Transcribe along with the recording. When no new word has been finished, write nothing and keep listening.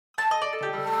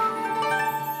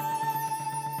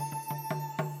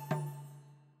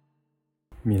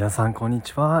Minasan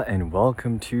konnichiwa and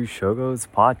welcome to Shogo's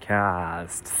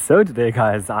podcast. So today,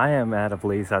 guys, I am at a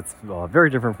place that's very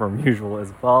different from usual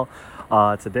as well.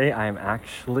 Today, I am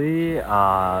actually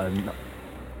got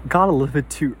a little bit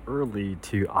too early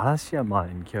to Arashiyama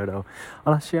in Kyoto.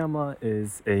 Arashiyama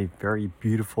is a very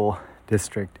beautiful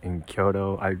district in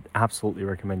Kyoto. I absolutely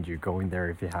recommend you going there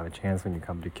if you have a chance when you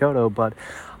come to Kyoto. But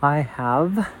I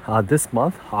have this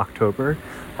month, October,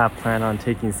 have planned on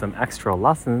taking some extra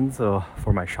lessons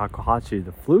for my shakuhachi,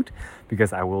 the flute,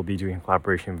 because I will be doing a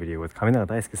collaboration video with Kaminaga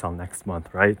Daisuke-san next month,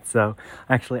 right? So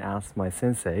I actually asked my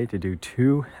sensei to do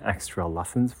 2 extra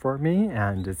lessons for me,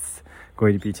 and it's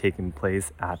going to be taking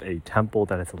place at a temple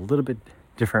that is a little bit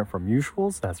different from usual,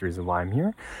 so that's the reason why I'm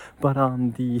here. But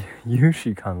the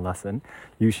Yushinkan lesson,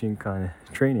 Yushinkan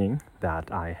training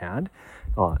that I had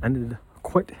ended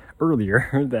quite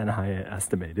earlier than I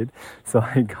estimated. So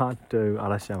I got to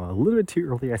Arashiyama a little bit too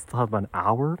early. I still have about an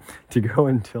hour to go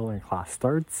until my class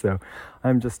starts. So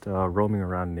I'm just roaming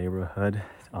around the neighborhood.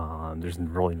 There's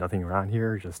really nothing around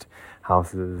here, just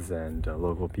houses and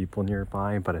local people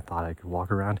nearby. But I thought I could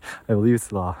walk around. I believe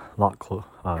it's a lot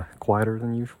quieter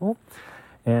than usual.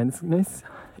 And it's a nice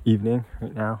evening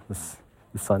right now. The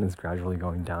sun is gradually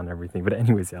going down and everything. But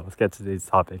anyways, let's get to today's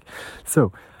topic.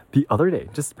 So the other day,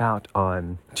 just about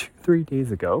 2-3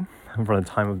 days ago, from the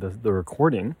time of the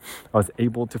recording, I was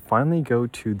able to finally go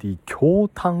to the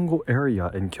Kyotango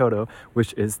area in Kyoto,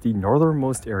 which is the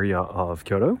northernmost area of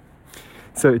Kyoto.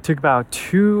 So it took about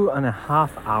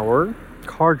 2.5 hour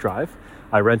car drive.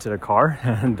 I rented a car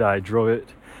and I drove it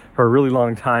for a really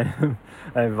long time.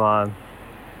 I've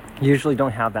usually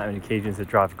don't have that many occasions to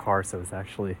drive a car, so it's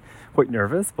actually quite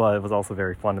nervous, but it was also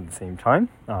very fun at the same time.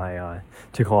 I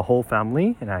took a whole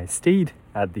family and I stayed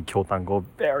at the Kyotango,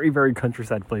 very, very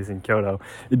countryside place in Kyoto.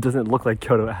 It doesn't look like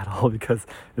Kyoto at all because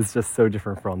it's just so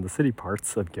different from the city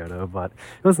parts of Kyoto, but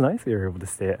it was nice. We were able to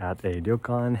stay at a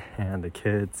ryokan, and the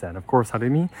kids and of course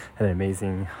Harumi had an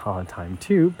amazing time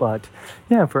too. But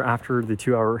yeah, after the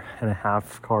 2.5 hour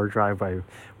car drive, I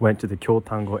went to the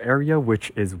Kyotango area,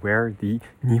 which is where the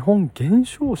Nihon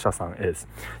Genshosha-san is.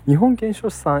 Nihon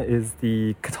Genshosha-san is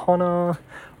the katana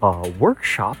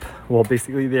workshop. Well,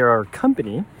 basically they are a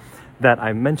company that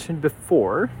I mentioned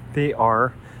before. They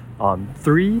are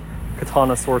 3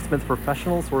 katana swordsmiths,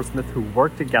 professional swordsmiths who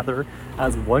work together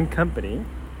as one company,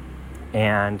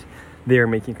 and they are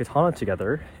making katana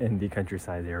together in the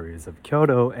countryside areas of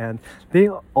Kyoto. And they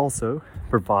also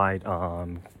provide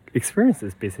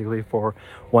experiences basically for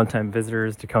one-time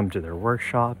visitors to come to their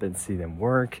workshop and see them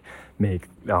work, make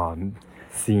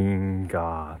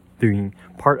doing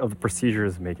part of the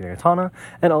procedures of making a katana,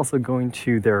 and also going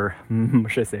to their,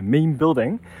 main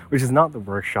building, which is not the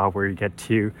workshop, where you get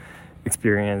to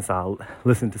experience,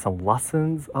 listen to some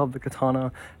lessons of the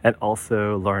katana, and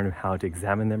also learn how to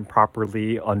examine them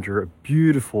properly under a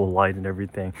beautiful light and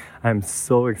everything. I'm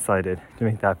so excited to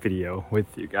make that video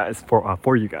with you guys,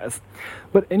 for you guys.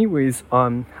 But anyways,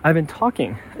 I've been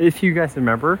talking, if you guys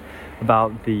remember,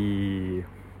 about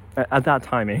at that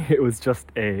time, it was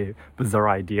just a bizarre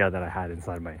idea that I had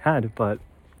inside my head, but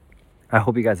I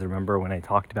hope you guys remember when I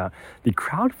talked about the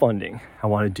crowdfunding I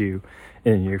want to do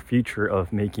in the near future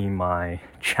of making my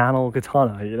channel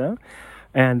katana,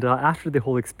 And after the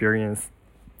whole experience,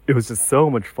 it was just so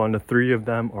much fun. 2 of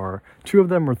them are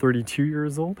 32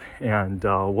 years old, and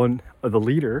one of the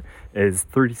leader is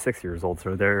 36 years old.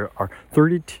 So there are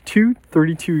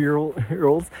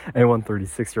 32-year-olds and one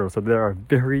 36-year-old. So there are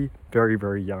very, very,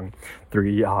 very young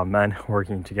 3 men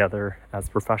working together as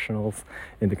professionals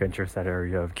in the countryside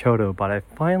area of Kyoto. But I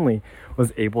finally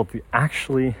was able to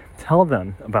actually tell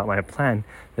them about my plan,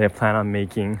 that I plan on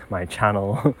making my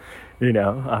channel,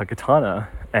 katana,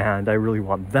 and I really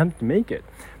want them to make it.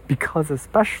 Because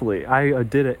especially, I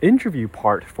did an interview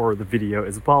part for the video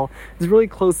as well. It's really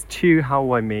close to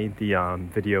how I made the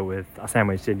video with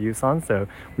Asama Shinryu-san. So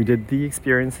we did the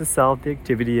experience itself, the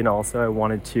activity, and also I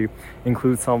wanted to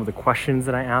include some of the questions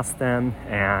that I asked them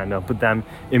and put them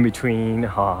in between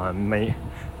my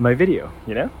video,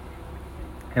 And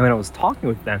when I was talking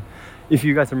with them, if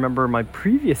you guys remember my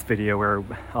previous video where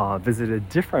I visited a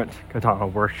different katana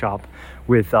workshop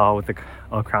with the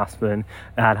craftsman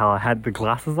that had the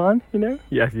glasses on,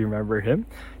 Yeah, if you remember him.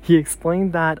 He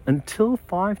explained that until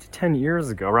 5 to 10 years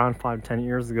ago, around 5 to 10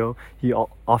 years ago, he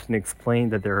often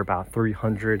explained that there are about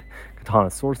 300 katana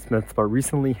swordsmiths, but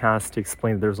recently has to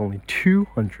explain that there's only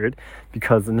 200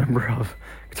 because the number of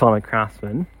katana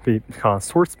craftsmen, katana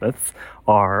swordsmiths,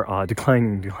 are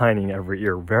declining every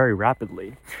year very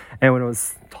rapidly. And when I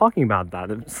was talking about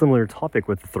that, a similar topic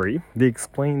with the 3, they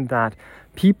explained that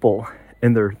people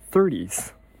in their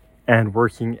 30s and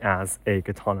working as a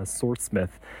katana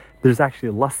swordsmith, there's actually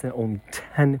less than only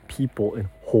 10 people in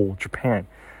whole Japan.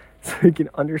 So you can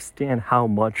understand how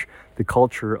much the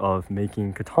culture of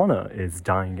making katana is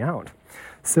dying out.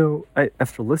 So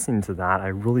after listening to that, I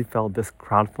really felt this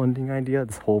crowdfunding idea,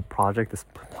 this whole project, this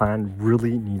plan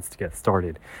really needs to get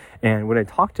started. And when I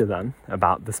talked to them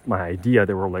about this, my idea,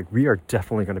 they were like, we are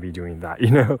definitely going to be doing that.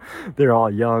 They're all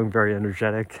young, very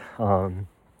energetic.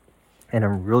 And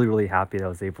I'm really, really happy that I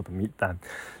was able to meet them.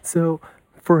 So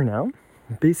for now,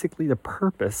 basically the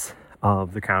purpose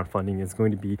of the crowdfunding is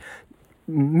going to be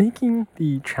making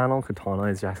the channel katana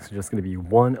is actually just going to be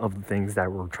one of the things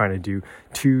that we're trying to do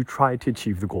to try to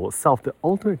achieve the goal itself. The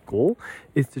ultimate goal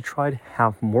is to try to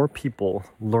have more people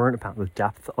learn about the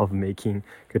depth of making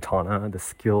katana, the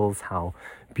skills, how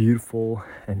beautiful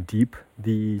and deep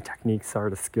the techniques are,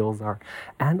 the skills are.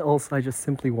 And also I just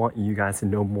simply want you guys to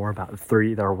know more about the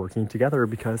three that are working together,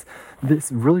 because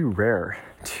it's really rare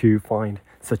to find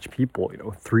such people,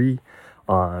 three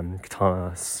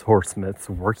katana swordsmiths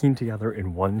working together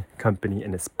in one company,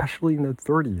 and especially in their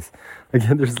 30s.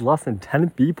 Again, there's less than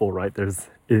 10 people, right? There's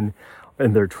in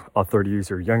their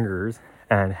 30s or younger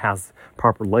and has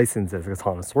proper license as a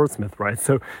katana swordsmith, right?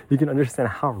 So you can understand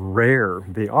how rare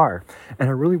they are. And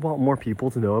I really want more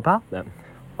people to know about them.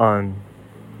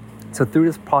 So through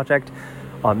this project,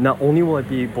 not only will I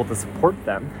be able to support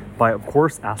them by, of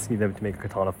course, asking them to make a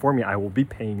katana for me, I will be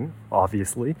paying,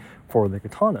 obviously, for the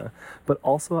katana, but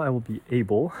also I will be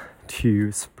able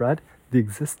to spread the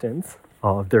existence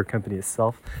of their company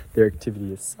itself, their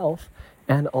activity itself,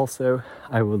 and also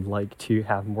I would like to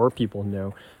have more people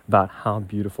know about how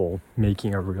beautiful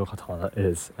making a real katana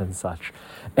is and such.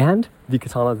 And the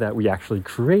katana that we actually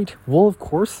create will, of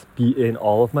course, be in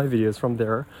all of my videos from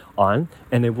there on,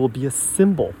 and it will be a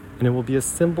symbol. And it will be a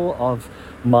symbol of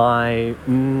my,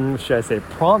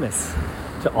 promise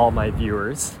to all my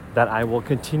viewers that I will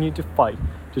continue to fight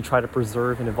to try to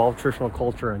preserve and evolve traditional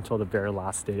culture until the very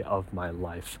last day of my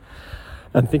life.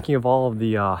 I'm thinking of all of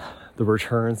the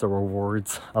returns, the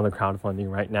rewards on the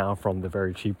crowdfunding right now, from the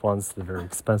very cheap ones to the very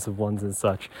expensive ones and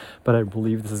such. But I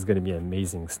believe this is going to be an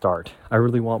amazing start. I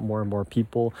really want more and more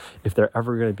people, if they're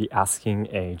ever going to be asking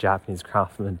a Japanese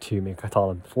craftsman to make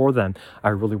katana for them, I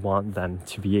really want them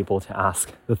to be able to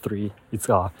ask the three. It's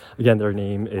again, their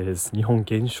name is Nihon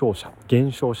Genshosha.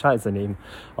 Genshosha is the name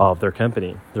of their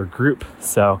company, their group.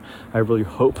 So I really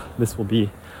hope this will be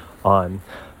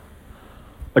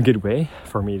a good way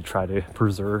for me to try to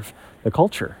preserve the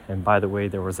culture. And by the way,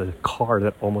 there was a car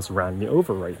that almost ran me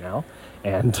over right now,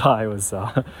 and I was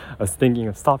thinking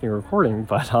of stopping recording,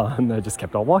 but I just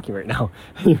kept on walking right now.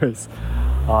 Anyways,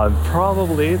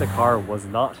 probably the car was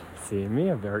not seeing me.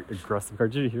 A very aggressive car.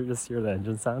 Did you just hear the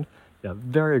engine sound? Yeah,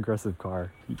 very aggressive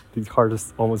car. The car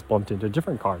just almost bumped into a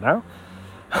different car now.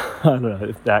 I don't know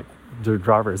if the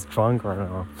driver is drunk or I don't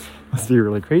know. Must be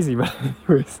really crazy, but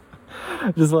anyways.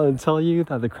 I just want to tell you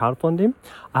that the crowdfunding,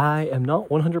 I am not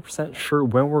 100% sure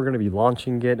when we're going to be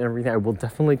launching it and everything. I will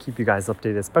definitely keep you guys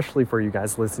updated, especially for you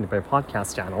guys listening to my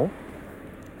podcast channel.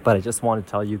 But I just want to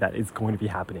tell you that it's going to be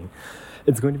happening.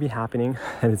 It's going to be happening,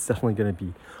 and it's definitely going to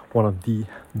be one of the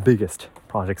biggest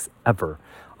projects ever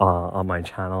on my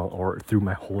channel or through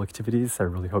my whole activities. I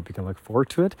really hope you can look forward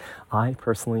to it. I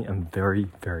personally am very,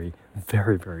 very,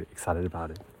 very, very excited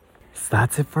about it. So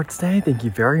that's it for today. Thank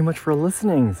you very much for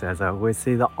listening. So as I always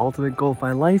say, the ultimate goal of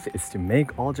my life is to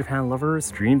make all Japan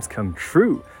lovers' dreams come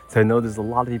true. So I know there's a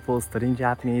lot of people studying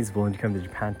Japanese, willing to come to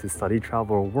Japan to study,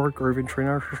 travel, or work, or even train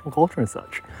our traditional culture and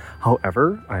such.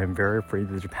 However, I am very afraid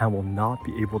that Japan will not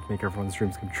be able to make everyone's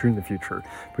dreams come true in the future,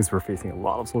 because we're facing a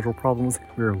lot of social problems.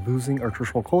 We are losing our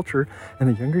traditional culture,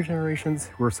 and the younger generations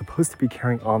who are supposed to be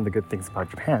carrying on the good things about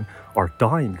Japan are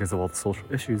dying because of all the social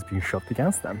issues being shoved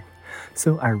against them.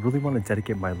 So I really want to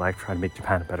dedicate my life trying to make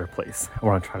Japan a better place. I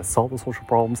want to try to solve the social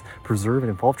problems, preserve and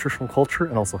evolve traditional culture,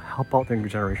 and also help out the younger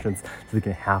generations so they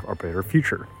can have a better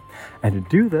future. And to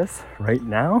do this, right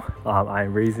now,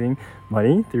 I'm raising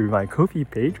money through my Ko-fi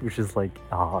page, which is like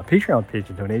a Patreon page,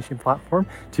 a donation platform,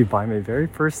 to buy my very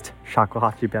first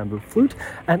shakuhachi bamboo flute.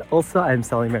 And also I'm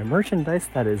selling my merchandise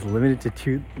that is limited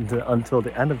until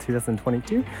the end of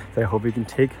 2022. So I hope you can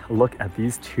take a look at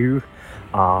these two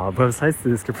websites, the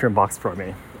description box for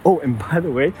me. Oh, and by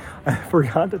the way, I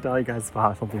forgot to tell you guys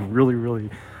about something really, really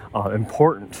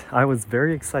important. I was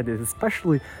very excited,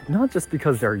 especially not just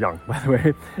because they're young, by the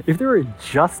way. If they were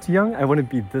just young, I wouldn't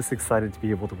be this excited to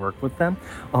be able to work with them.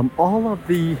 All of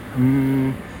the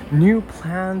new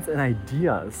plans and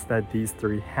ideas that these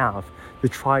three have to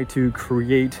try to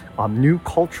create a new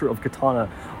culture of katana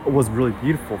was really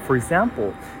beautiful. For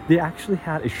example, they actually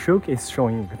had a showcase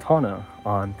showing katana,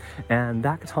 and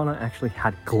that katana actually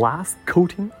had glass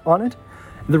coating on it.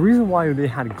 The reason why they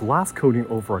had glass coating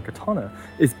over a katana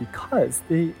is because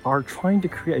they are trying to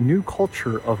create a new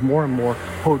culture of more and more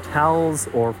hotels,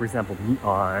 or for example,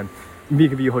 it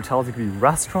could be hotels, it could be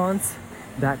restaurants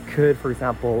that could, for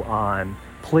example,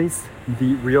 place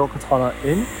the real katana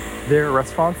in their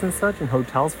restaurants and such, and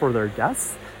hotels for their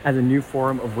guests as a new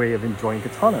form of way of enjoying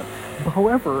katana.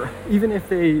 However, even if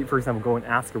they, for example, go and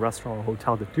ask a restaurant or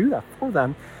hotel to do that for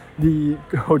them, the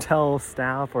hotel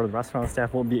staff or the restaurant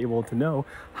staff won't be able to know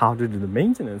how to do the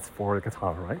maintenance for the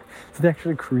katana, right? So they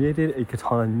actually created a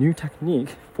katana new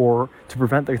technique to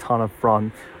prevent the katana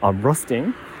from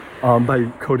rusting by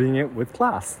coating it with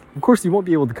glass. Of course, you won't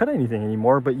be able to cut anything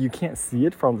anymore, but you can't see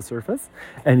it from the surface,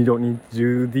 and you don't need to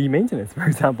do the maintenance, for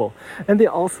example. And they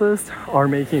also are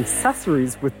making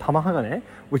accessories with tamahagane,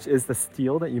 which is the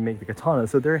steel that you make the katana.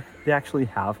 So they actually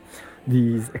have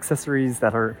these accessories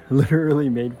that are literally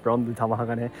made from the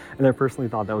tamahagane, and I personally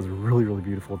thought that was really, really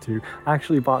beautiful too. I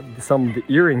actually bought some of the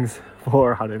earrings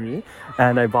for Harumi,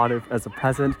 and I bought it as a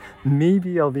present.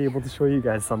 Maybe I'll be able to show you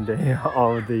guys someday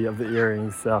of the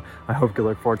earrings, so I hope you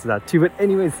look forward to that too. But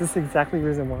anyways, this is exactly the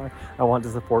reason why I want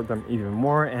to support them even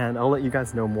more, and I'll let you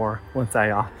guys know more once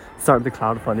I start the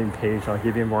crowdfunding page. I'll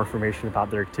give you more information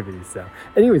about their activities. So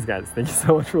anyways guys, thank you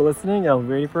so much for listening. I'll be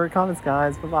waiting for your comments,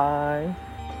 guys. Bye bye.